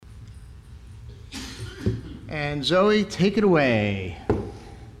And Zoe, take it away.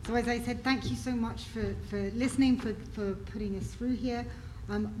 So as I said, thank you so much for listening, for putting us through here.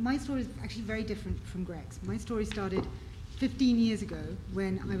 My story is actually very different from Greg's. My story started 15 years ago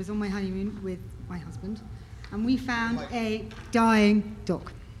when I was on my honeymoon with my husband, and we found a dying dog,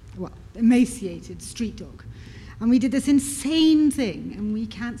 well, emaciated street dog. And we did this insane thing, and we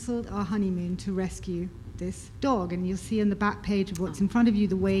cancelled our honeymoon to rescue this dog. And you'll see on the back page of what's in front of you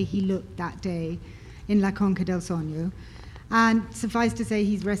the way he looked that day in La Conca del Sogno. And suffice to say,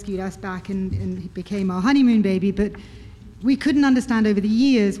 he's rescued us back and he became our honeymoon baby, but we couldn't understand over the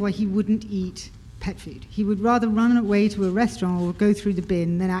years why he wouldn't eat pet food. He would rather run away to a restaurant or go through the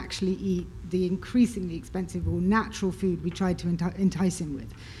bin than actually eat the increasingly expensive or natural food we tried to entice him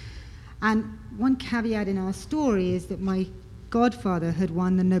with. And one caveat in our story is that my godfather had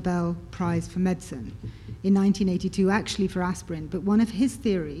won the Nobel Prize for Medicine in 1982, actually for aspirin, but one of his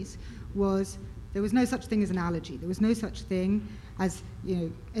theories was there was no such thing as an allergy. There was no such thing as,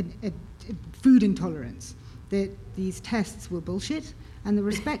 a food intolerance. That these tests were bullshit, and that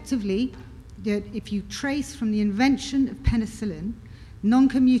respectively, that if you trace from the invention of penicillin,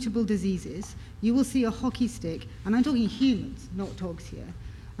 non-commutable diseases, you will see a hockey stick, and I'm talking humans, not dogs here,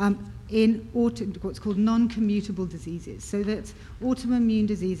 in what's called non-commutable diseases. So that's autoimmune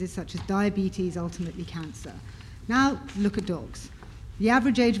diseases such as diabetes, ultimately cancer. Now look at dogs. The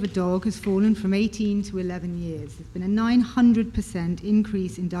average age of a dog has fallen from 18 to 11 years. There's been a 900%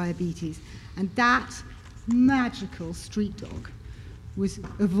 increase in diabetes, and that magical street dog was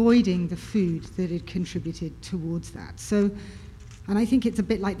avoiding the food that had contributed towards that. So, and I think it's a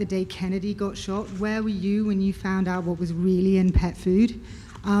bit like the day Kennedy got shot. Where were you when you found out what was really in pet food?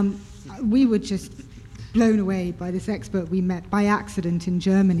 We were just blown away by this expert we met by accident in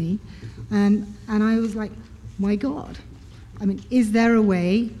Germany. And I was like, my God. I mean, is there a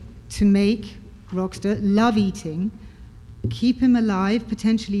way to make ROCKSTER love eating, keep him alive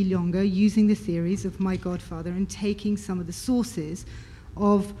potentially longer using the theories of my godfather and taking some of the sources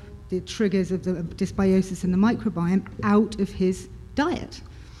of the triggers of the dysbiosis in the microbiome out of his diet?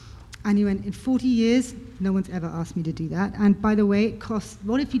 And he went, in 40 years, no one's ever asked me to do that. And by the way, it costs,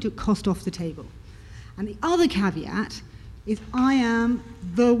 what if you took cost off the table? And the other caveat is I am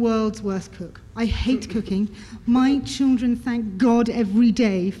the world's worst cook. I hate cooking. My children thank God every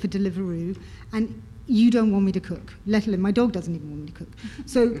day for Deliveroo, and you don't want me to cook, let alone my dog doesn't even want me to cook.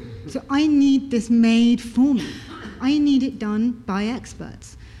 So I need this made for me. I need it done by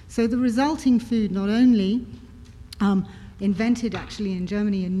experts. So the resulting food not only invented actually in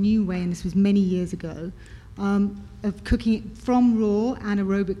Germany a new way, and this was many years ago, of cooking it from raw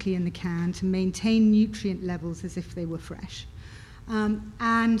anaerobically in the can to maintain nutrient levels as if they were fresh.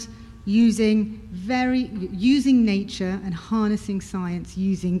 And using nature and harnessing science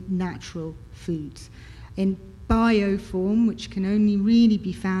using natural foods in bio form, which can only really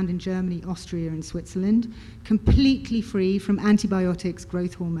be found in Germany, Austria, and Switzerland, completely free from antibiotics,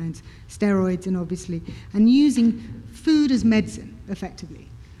 growth hormones, steroids, and using food as medicine, effectively.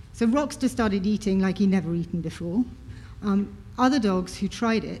 So ROCKSTER started eating like he'd never eaten before. Other dogs who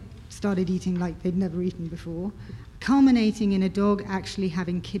tried it started eating like they'd never eaten before, culminating in a dog actually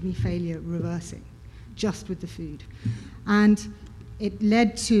having kidney failure reversing, just with the food. And it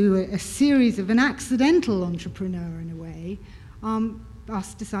led to a series of an accidental entrepreneur, in a way,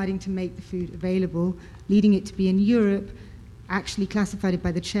 us deciding to make the food available, leading it to be in Europe, actually classified it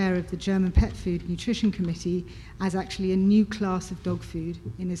by the chair of the German Pet Food Nutrition Committee as actually a new class of dog food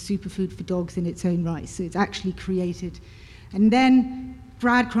in a superfood for dogs in its own right. So it's actually created. And then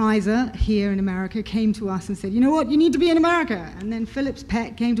Brad Kreiser here in America came to us and said, you know what, you need to be in America. And then Phillips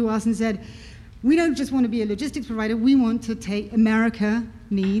Pet came to us and said, we don't just want to be a logistics provider, we want to take America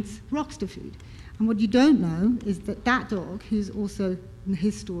needs ROCKSTER food. And what you don't know is that that dog, who's also in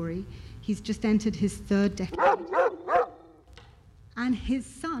his story, he's just entered his 3rd decade. And his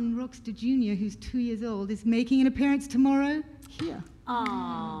son, ROCKSTER Jr., who's 2 years old, is making an appearance tomorrow here.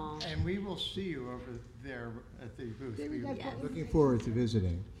 Aww. And we will see you over there at the booth. Yes. Looking forward to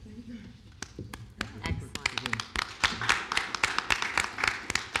visiting. Excellent.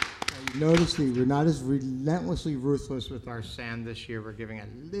 Notice we're not as relentlessly ruthless with With our sand this year, we're giving a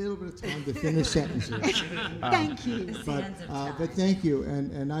little bit of time to finish sentences. Thank you. But thank you,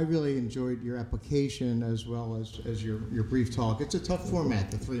 and I really enjoyed your application as well as your brief talk. It's a tough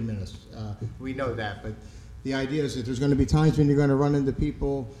format, the 3 minutes. We know that, but the idea is that there's going to be times when you're going to run into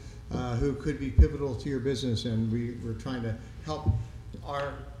people who could be pivotal to your business, and we're trying to help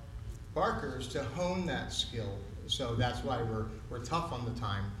our barkers to hone that skill. So that's why we're tough on the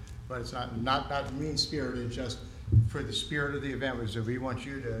time. But it's not mean-spirited, just for the spirit of the event, was that we want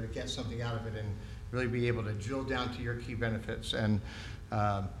you to get something out of it really be able to drill down to your key benefits and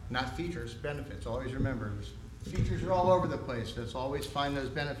not features, benefits. Always remember, features are all over the place. Let's always find those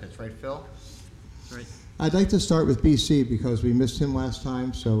benefits, right, Phil? Right. I'd like to start with BC because we missed him last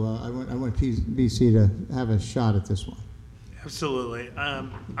time, so I want BC to have a shot at this one. Absolutely.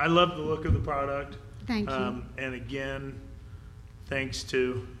 I love the look of the product. Thank you. And again, thanks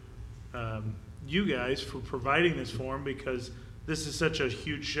to you guys for providing this forum, because this is such a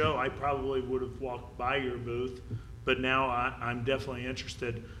huge show. I probably would have walked by your booth, but now I'm definitely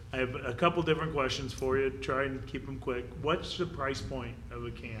interested. I have a couple different questions for you. Try and keep them quick. What's the price point of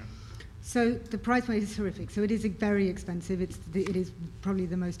a can? So the price point is horrific. So it is very expensive. It is probably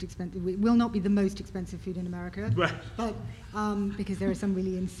the most expensive. It will not be the most expensive food in America, Right. but because there are some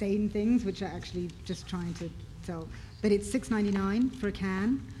really insane things which are actually just trying to sell. But it's $6.99 for a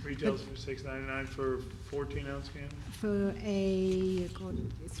can. Retails for $6.99 for 14-ounce can? For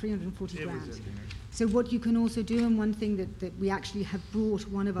it's 340 It was grams. in there. So what you can also do, and one thing that we actually have brought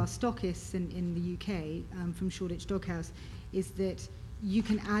one of our stockists in the UK from Shoreditch Doghouse, is that you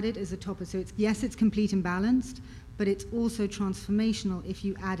can add it as a topper. So it's complete and balanced, but it's also transformational if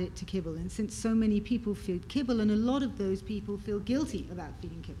you add it to kibble. And since so many people feed kibble, and a lot of those people feel guilty about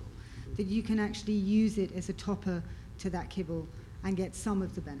feeding kibble, that you can actually use it as a topper to that kibble and get some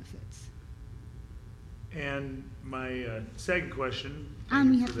of the benefits. And my second question, And thank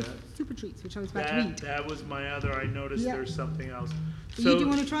we you have for the that. super treats, which I was about to read. That was my other. I noticed Yeah. there's something else. So you do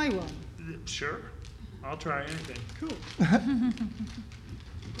want to try one? Sure, I'll try anything. Cool.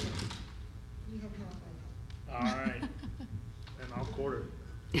 All right, and I'll quarter.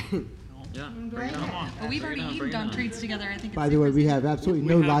 Yeah. Right? Come on. Well, we've already eaten dog treats together. I think it's By the way, we have absolutely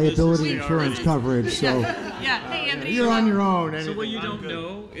no We have this liability thing insurance already. coverage, so Yeah. Hey, Anthony. You're on your own. So what you I'm don't good.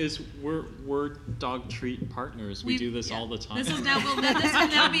 know is we're dog treat partners. We do this all the time. This will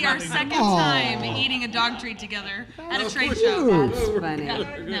now be our second Aw. time eating a dog treat together at a trade cute. show. That's funny. No.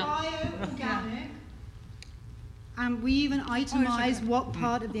 Bio-organic. And we even itemize what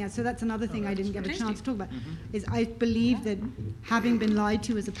part of the answer. So that's another thing I didn't get a tasty. chance to talk about. Is I believe that having been lied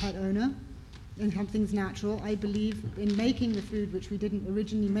to as a pet owner, and something's natural, I believe in making the food which we didn't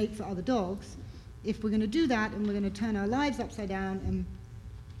originally make for other dogs. If we're going to do that and we're going to turn our lives upside down and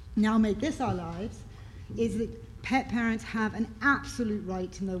now make this our lives, is that pet parents have an absolute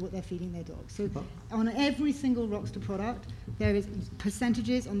right to know what they're feeding their dogs. So on every single ROCKSTER product, there is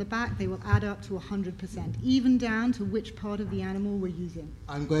percentages on the back. They will add up to 100%, even down to which part of the animal we're using.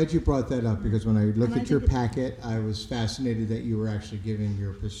 I'm glad you brought that up because when I looked And I at your think it- packet, I was fascinated that you were actually giving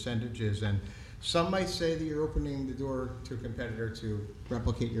your percentages. And some might say that you're opening the door to a competitor to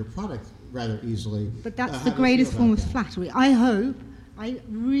replicate your product rather easily. But that's How the do you greatest feel form about of that? flattery. I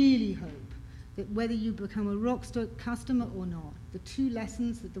really hope that whether you become a ROCKSTER customer or not, the two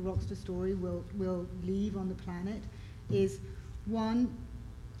lessons that the ROCKSTER story will leave on the planet is, one,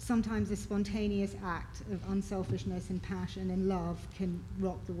 sometimes a spontaneous act of unselfishness and passion and love can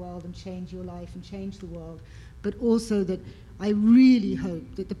rock the world and change your life and change the world, but also that I really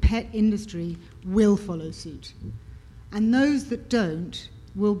hope that the pet industry will follow suit. And those that don't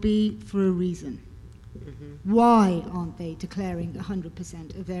will be for a reason. Why aren't they declaring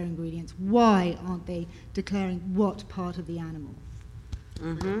 100% of their ingredients? Why aren't they declaring what part of the animal?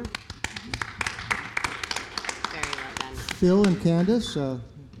 Very well done. Phil and Candace,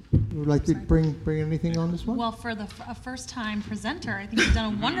 would like to bring anything on this one? Well, for a first-time presenter, I think you've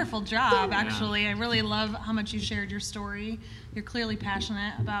done a wonderful job, actually. I really love how much you shared your story. You're clearly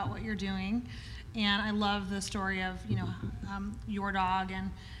passionate about what you're doing. And I love the story of, your dog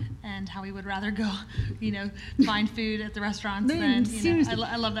and how he would rather go, find food at the restaurants No, than, seriously,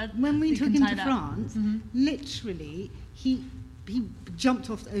 I love that. When we you took can him tie to that. France, literally, he jumped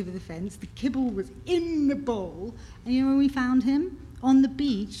off over the fence. The kibble was in the bowl. And when we found him? On the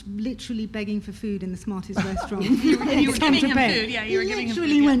beach, literally begging for food in the smartest restaurant. You were giving him Saint-Tropez. food, yeah, you were giving him food,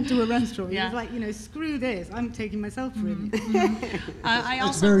 He literally yeah. went to a restaurant. Yeah. He was like, screw this. I'm taking myself for it. I It's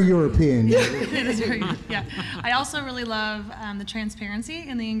also very European. It is very, yeah. I also really love the transparency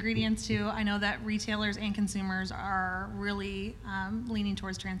in the ingredients too. I know that retailers and consumers are really leaning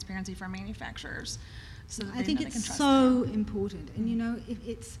towards transparency from manufacturers. So that I they think know they can it's trust so important. And if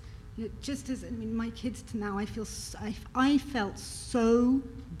it's just as my kids to now, I felt so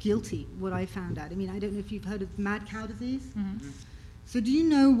guilty what I found out. I don't know if you've heard of mad cow disease. So do you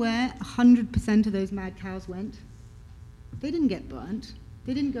know where 100% of those mad cows went? They didn't get burnt.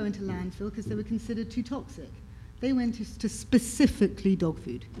 They didn't go into landfill because they were considered too toxic. They went to specifically dog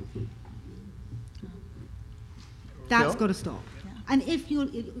food. That's Phil? got to stop. Yeah. And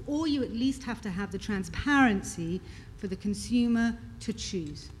or you at least have to have the transparency for the consumer to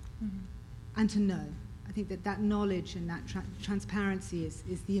choose. and to know. I think that that knowledge and that transparency is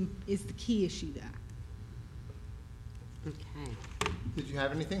the key issue there. Okay. Did you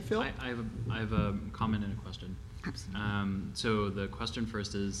have anything, Phil? I have a comment and a question. Absolutely. So the question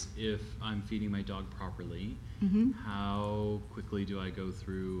first is, if I'm feeding my dog properly, how quickly do I go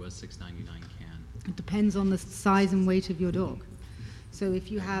through a $6.99 can? It depends on the size and weight of your dog. So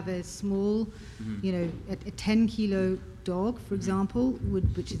if you have a small, you know, a 10-kilo dog, for example,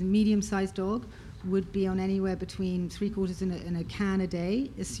 which is a medium-sized dog, would be on anywhere between 3/4 and a can a day,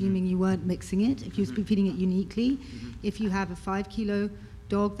 assuming you weren't mixing it, if you're feeding it uniquely. If you have a 5-kilo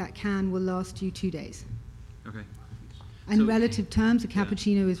dog, that can will last you 2 days. Okay. In So- relative terms, a Yeah.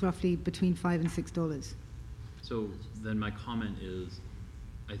 cappuccino is roughly between $5 and $6. So then my comment is,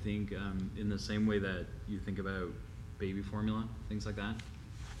 I think in the same way that you think about baby formula, things like that,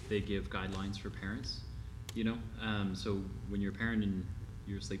 they give guidelines for parents, you know? So when you're a parent and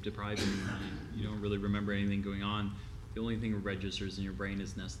you're sleep deprived and you don't really remember anything going on, the only thing that registers in your brain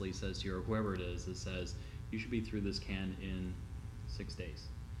is Nestle says to you, or whoever it is, that says, you should be through this can in 6 days,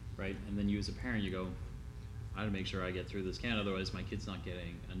 right? And then you as a parent, you go, I gotta make sure I get through this can, otherwise my kid's not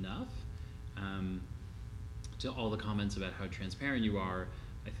getting enough. To all the comments about how transparent you are,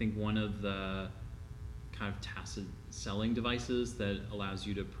 I think one of the kind of tacit selling devices that allows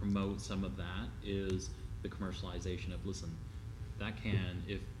you to promote some of that is the commercialization of, listen, that can,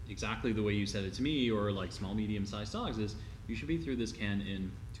 if exactly the way you said it to me, or like small, medium-sized dogs, is you should be through this can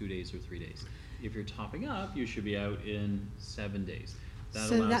in 2 days or 3 days. If you're topping up, you should be out in 7 days. That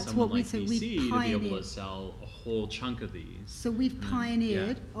So allows that's someone what we like said, BC we've to be able pioneered. to sell a whole chunk of these. So we've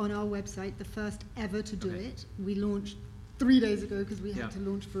pioneered on our website, the first ever to do it. We launched 3 days ago because we had to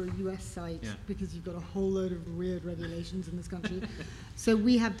launch for a US site because you've got a whole load of weird regulations in this country. So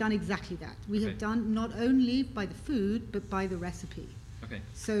we have done exactly that. We have done not only by the food, but by the recipe. Okay.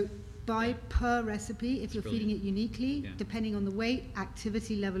 So by per recipe, if you're feeding it uniquely, Yeah. depending on the weight,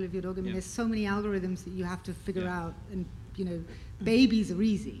 activity level of your dog. I mean, Yeah. there's so many algorithms that you have to figure Yeah. out. And, you know, babies are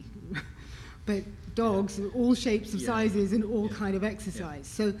easy. But dogs are all shapes of Yeah. sizes and all Yeah. kind of exercise.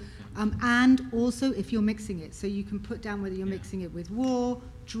 So, and also if you're mixing it, so you can put down whether you're mixing it with raw,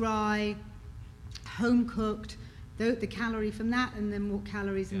 dry, home cooked, the calorie from that, and then what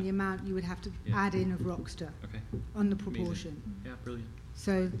calories and the amount you would have to add in of ROCKSTER Okay. on the proportion. Yeah, brilliant.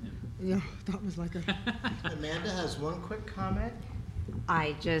 So, yeah, that was like a. Amanda has one quick comment.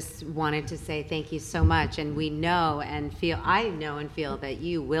 I just wanted to say thank you so much, and we know and feel, I know and feel that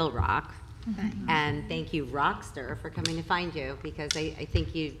you will rock. And thank you, ROCKSTER, for coming to find you, because I think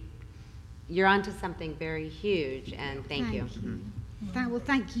you're onto something very huge, and thank you. Well,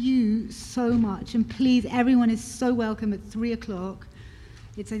 thank you so much, and please, everyone is so welcome at 3 o'clock.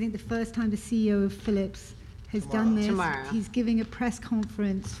 It's, I think, the first time the CEO of Philips has done this. Tomorrow. He's giving a press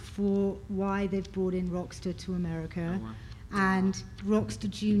conference for why they've brought in ROCKSTER to America. Oh, wow. And ROCKSTER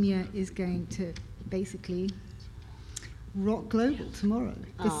Junior is going to basically rock global tomorrow.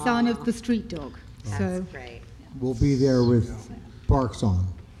 The son of the street dog. That's So great. We'll be there with barks on.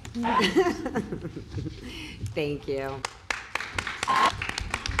 Thank you.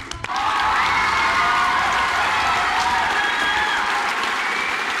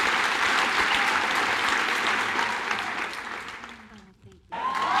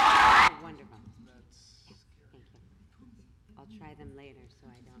 Wonderful. Thank you. I'll try them later so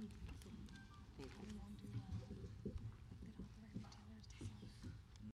I don't think.